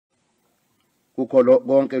kukho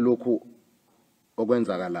konke lokhu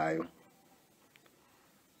okwenzakalayo.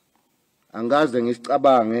 Angaze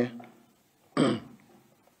ngisicabange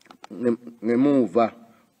ngemuva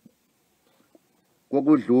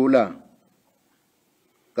kokudlula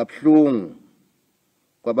kabuhlungu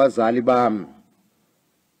kwabazali bami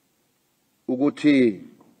ukuthi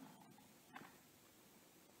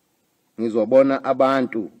ngizobona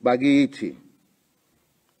abantu bakithi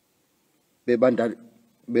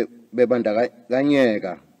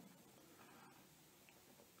bebandakanyeka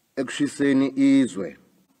ekushiseni izwe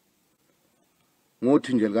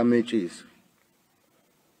ngothi nje likametshisi.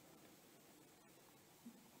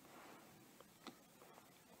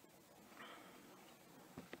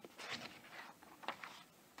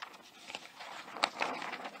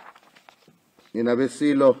 Nina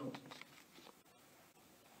besilo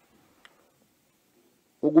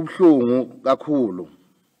okubuhlungu kakhulu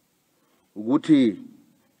ukuthi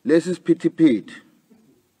lesi siphithiphithi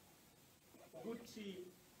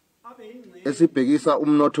esibhekisa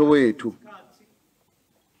umnotho wethu,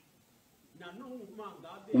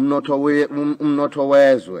 umnotho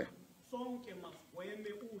wezwe,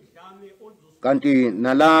 kanti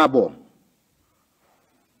nalabo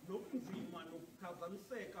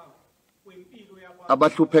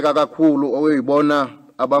abahlupheka kakhulu oyibona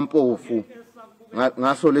abampofu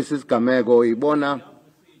ngaso lesi sigameko, uyibona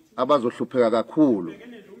abazohlupheka kakhulu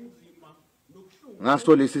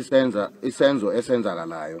ngaso lesi isenzo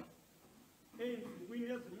esenzakalayo.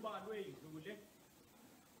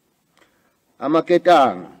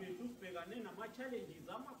 Amaketanga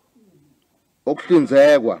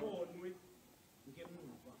okuhlinzekwa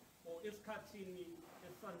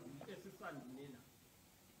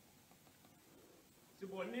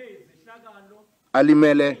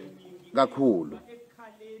alimele kakhulu.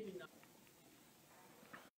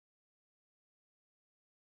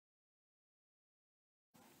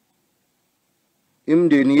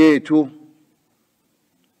 Imindeni yethu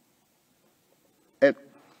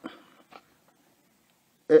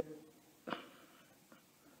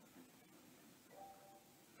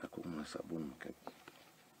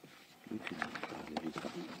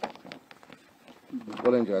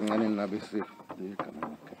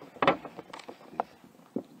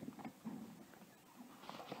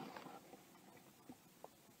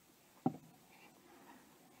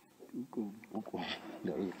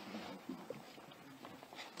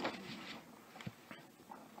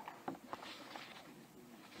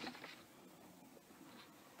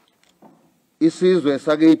isizwe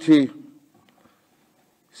sakithi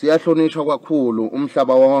siyahlonishwa kakhulu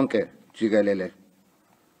umhlaba wonke jikelele,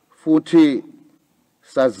 futhi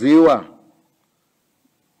saziwa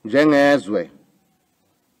njengezwe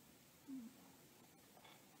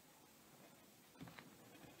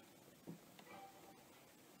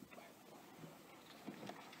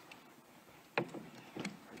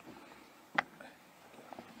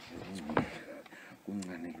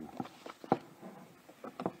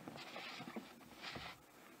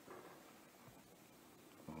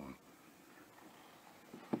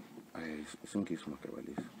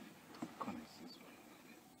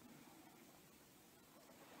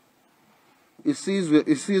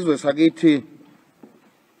isizwe sakithi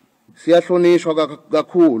siyahlonishwa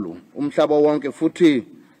kakhulu umhlaba wonke, futhi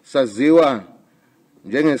saziwa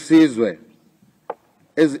njengesizwe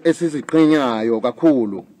esiziqhenyayo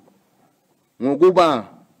kakhulu ngokuba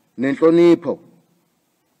nenhlonipho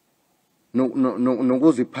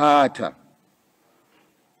nokuziphatha.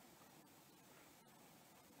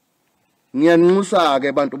 Ngiyanxusa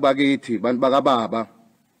ke bantu bakithi, bantu bakababa,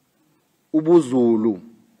 ubuZulu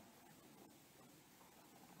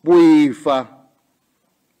buyifa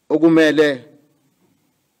okumele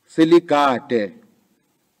siligade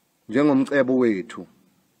njengomcebo wethu.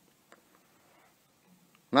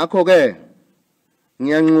 Ngakho ke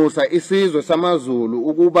ngiyanxusa isizwe samaZulu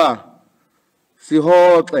ukuba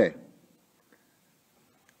sihoxe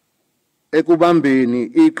ekubambeni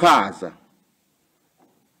iqhaza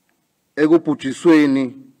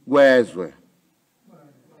ekubhujisweni kwezwe.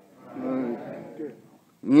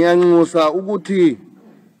 Ngiyanxusa ukuthi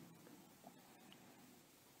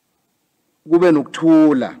kube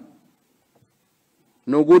nokuthula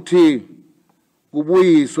nokuthi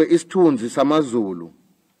kubuyiswe isithunzi samaZulu.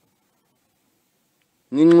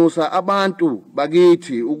 Nginxusa abantu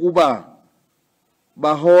bakithi ukuba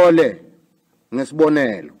bahole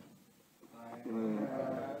ngesibonelo.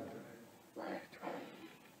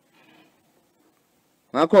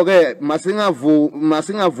 Ngakho ke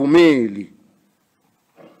masingavumeli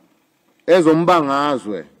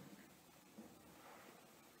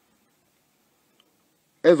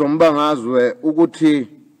ezombangazwe ukuthi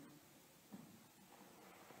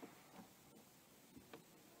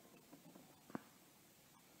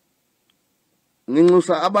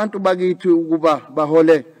nginxusa abantu bakithi ukuba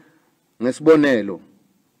bahole ngesibonelo.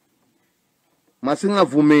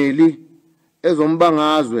 Masingavumeli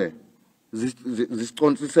ezombangazwe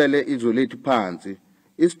zisicontsisele izwe lethu phansi.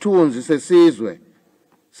 Isithunzi sesizwe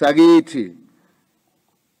sakithi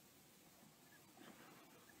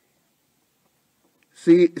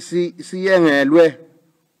siyengelwe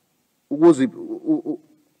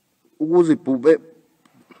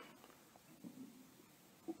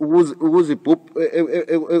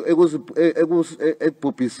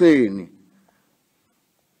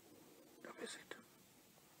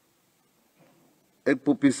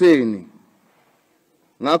ekubhubhiseni.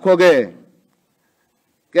 Ngakho-ke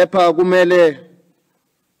kepha kumele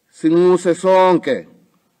sinxuse sonke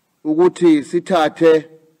ukuthi sithathe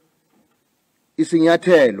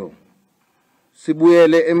isinyathelo,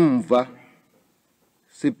 sibuyele emva,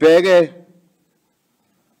 sibheke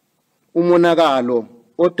umonakalo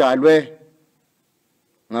odalwe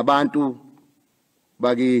ngabantu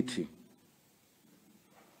bakithi.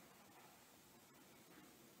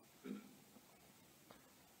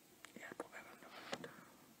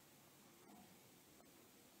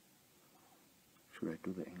 Should I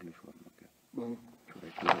do the English one? Okay. Well, Should I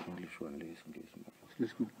do the English one? Listen.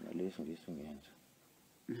 let's go. Listen.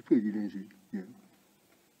 Let's play the dance. Yeah.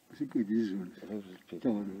 Let's play the Zulu.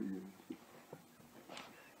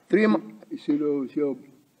 Three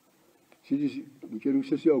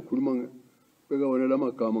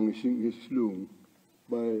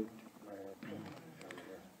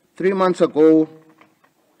months ago,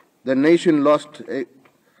 the nation lost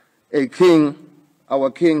a king,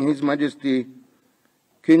 our king, His Majesty,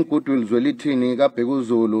 King Goodwill Zwelithini Kabheka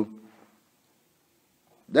Zulu.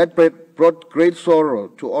 That brought great sorrow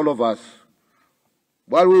to all of us.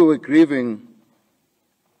 While we were grieving,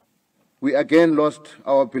 we again lost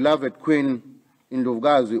our beloved Queen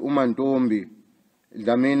Indlovukazi uMantombi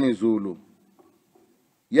Dlamini Zulu.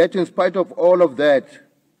 Yet in spite of all of that,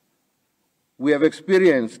 we have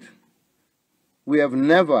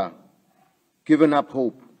never given up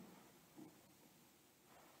hope.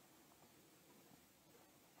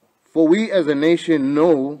 For we as a nation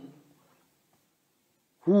know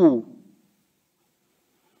who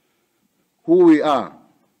we are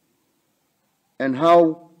and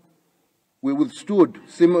how we withstood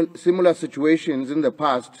similar situations in the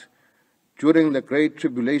past. During the great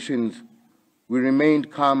tribulations, we remained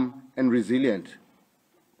calm and resilient.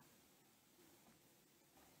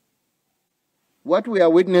 What we are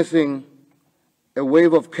witnessing, a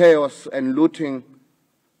wave of chaos and looting,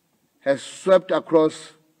 has swept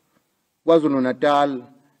across KwaZulu-Natal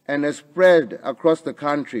and has spread across the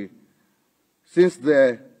country since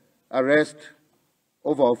the arrest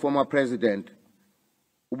of our former president,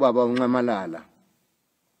 Ubaba Nxamalala.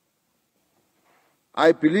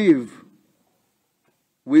 I believe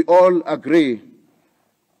we all agree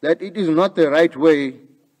that it is not the right way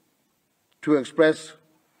to express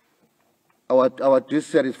our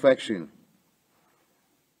dissatisfaction.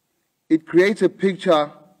 It creates a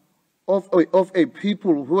picture of a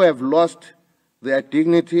people who have lost their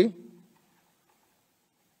dignity.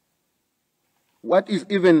 What is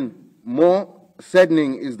even more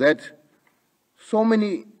saddening is that so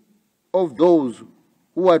many of those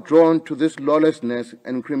who are drawn to this lawlessness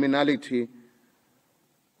and criminality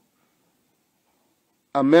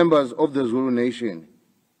are members of the Zulu nation.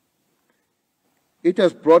 It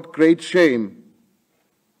has brought great shame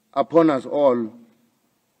upon us all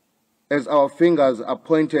as our fingers are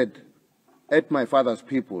pointed at my father's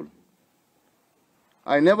people.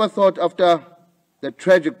 I never thought after the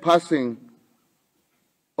tragic passing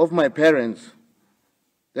of my parents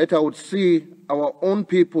that I would see our own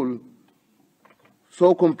people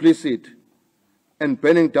so complicit and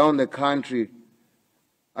burning down the country.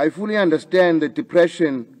 I fully understand the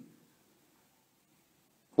depression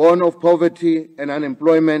born of poverty and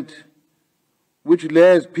unemployment, which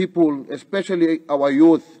lures people, especially our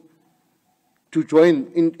youth, to join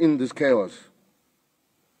in this chaos.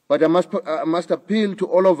 But I must appeal to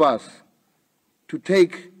all of us to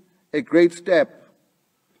take a great step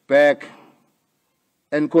back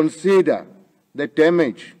and consider the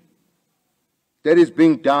damage that is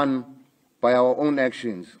being done by our own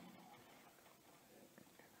actions.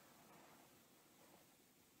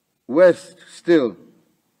 Worse still,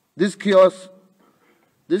 this chaos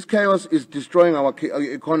is destroying our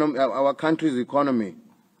economy, our country's economy.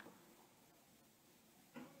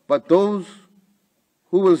 But those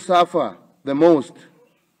who will suffer the most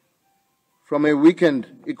from a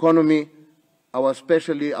weakened economy are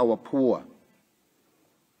especially our poor.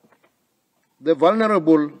 The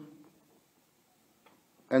vulnerable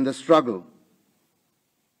and the struggle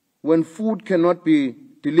when food cannot be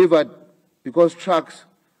delivered because trucks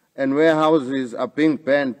and warehouses are being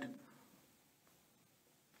burnt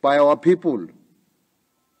by our people,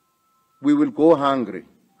 we will go hungry.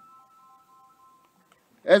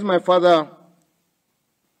 As my father,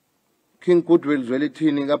 King Goodwill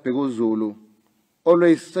Zwelithini Zulu,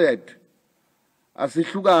 always said,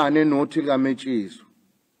 asihlukane nothi kaMetshiso.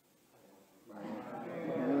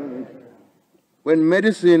 When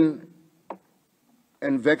medicine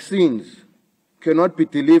and vaccines cannot be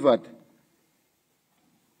delivered,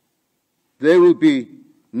 there will be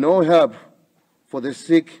no help for the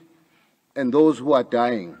sick and those who are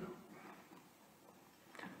dying.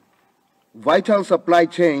 Vital supply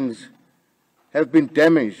chains have been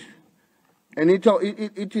damaged, and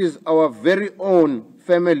it is our very own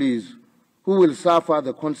families who will suffer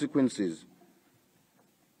the consequences.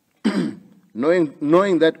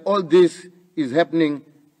 knowing that all this is happening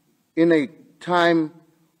in a time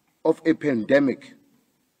of a pandemic,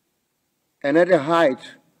 and at a height,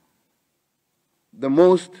 the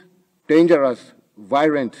most dangerous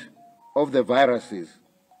variant of the viruses,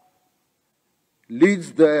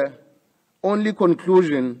 leads the only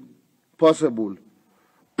conclusion possible.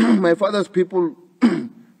 My father's people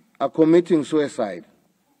are committing suicide.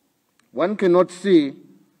 One cannot see,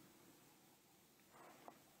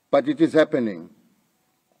 but it is happening.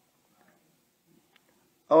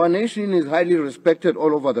 Our nation is highly respected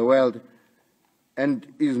all over the world and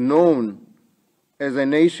is known as a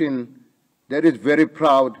nation that is very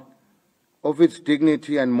proud of its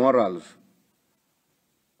dignity and morals.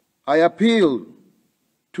 I appeal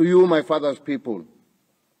to you, my father's people.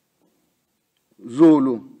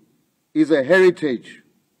 Zulu is a heritage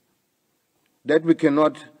that we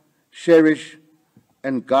cannot cherish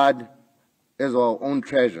and guard as our own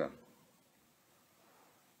treasure.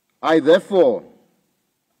 I therefore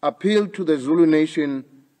appeal to the Zulu nation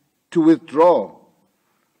to withdraw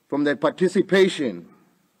from the participation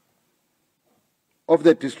of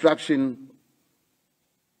the destruction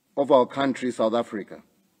of our country, South Africa.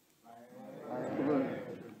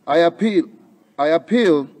 I appeal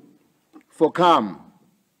for calm,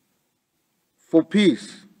 for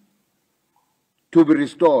peace to be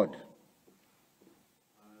restored.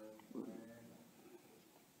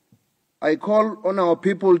 I call on our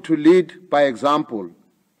people to lead by example.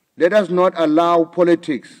 Let us not allow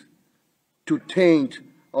politics to taint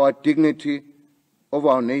our dignity of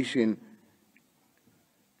our nation,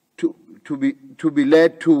 to be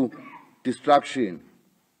led to destruction.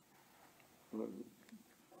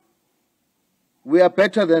 We are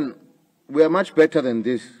much better than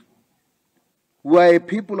this. We are a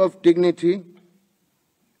people of dignity.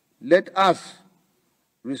 Let us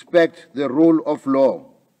respect the rule of law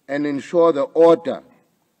and ensure the order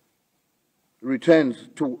returns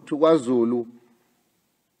to KwaZulu.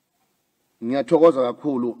 Ngiyathokoza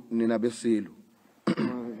kakhulu nina beSilo.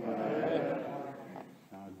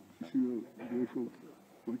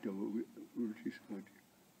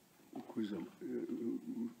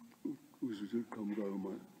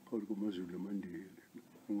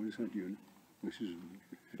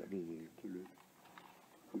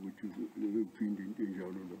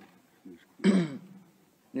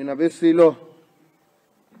 Nina beSilo,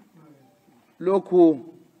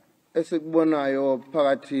 lokhu esikubonayo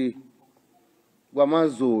phakathi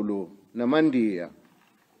kwamaZulu namaNdiya,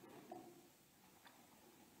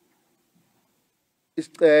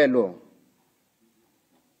 isicelo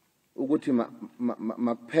ukuthi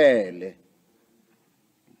makuphele.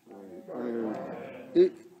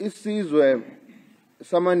 Isizwe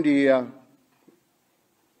samaNdiya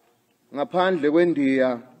ngaphandle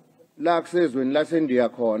kweNdiya la kusezweni laseNdiya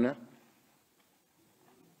khona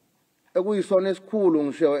ekuyisona esikhulu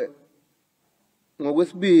ngisho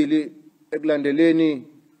ngokwesibili ekulandeleni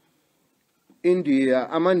India,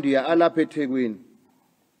 amaNdiya alapha eThekwini.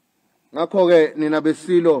 Ngakho ke nina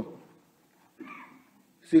beSilo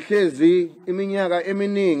sihlezi iminyaka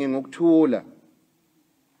eminingi ngokuthula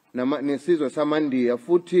nesizwe samaNdiya,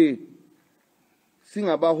 futhi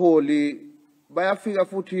singabaholi bayafika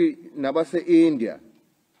futhi nabase-India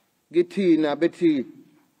kithina bethi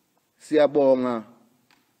siyabonga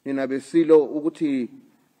nina beSilo ukuthi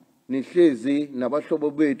nihlezi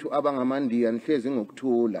nabahlobo bethu abangamaNdiya nihlezi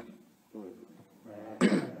ngokuthula.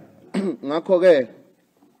 Ngakho ke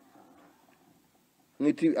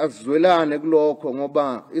ngithi asizwelane kulokho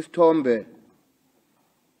ngoba isithombe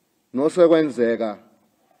nosekwenzeka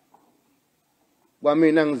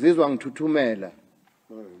kwamina ngizizwa ngithuthumela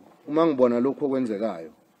uma ngibona lokho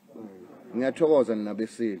okwenzekayo. Ngiyathokoza nina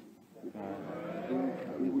beSilo.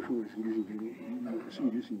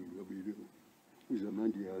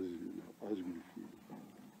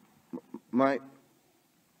 my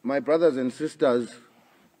brothers and sisters,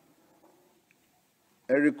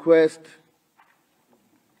 a request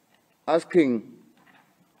asking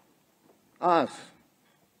us,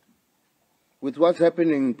 with what's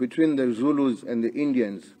happening between the Zulus and the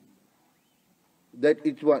Indians, that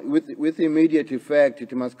with immediate effect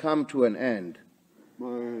it must come to an end.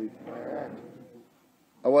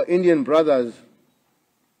 Our Indian brothers,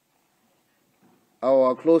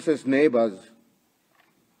 our closest neighbors,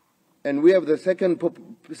 and we have the second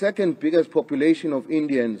biggest population of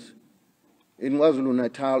Indians in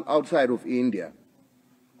KwaZulu-Natal outside of India.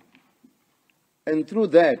 And through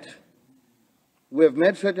that, we have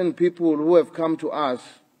met certain people who have come to us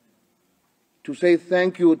to say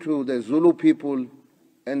thank you to the Zulu people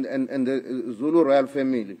and the Zulu royal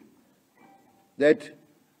family, that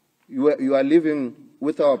you are living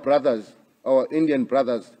with our brothers, our Indian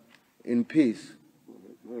brothers, in peace.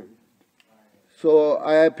 So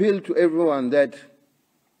I appeal to everyone that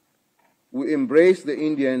we embrace the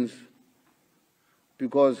Indians,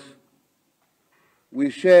 because we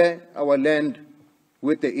share our land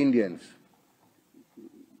with the Indians.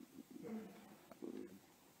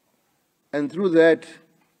 And through that,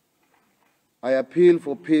 I appeal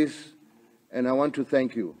for peace, and I want to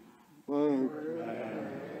thank you. I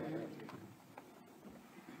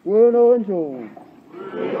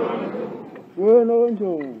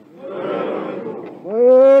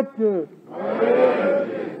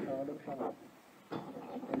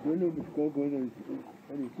don't know if it's going to go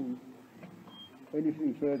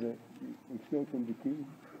anything further. It's not from the king.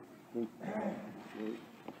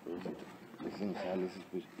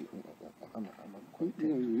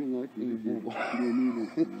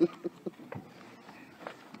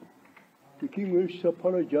 The king will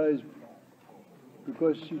apologize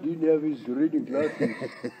because he didn't have his reading glasses.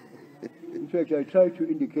 In fact, I tried to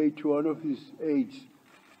indicate to one of his aides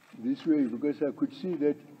this way because I could see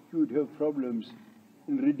that he would have problems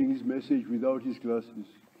in reading his message without his glasses.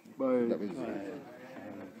 Bye.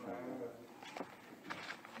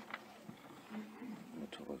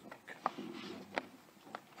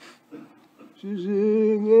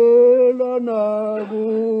 Sizingela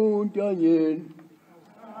nakuntanyeni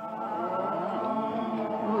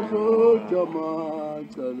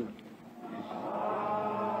uzojamatala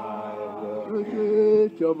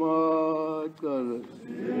uzojamatala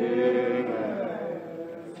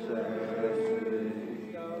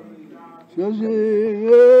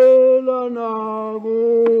sizingela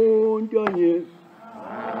nakuntanyeni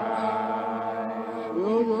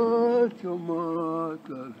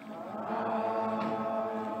uzojamatala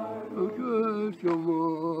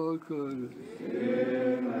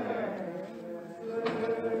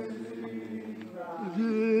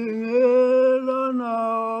Zingela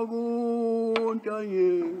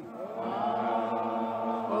nakuntanyeni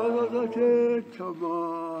azathetha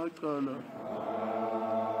macala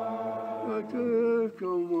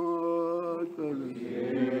athetha macala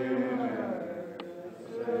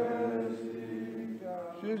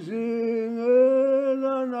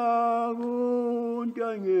sizingela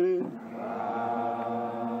nakuntanyeni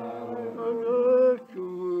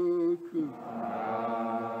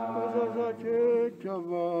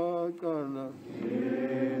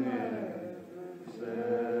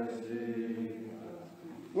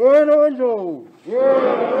Bueno,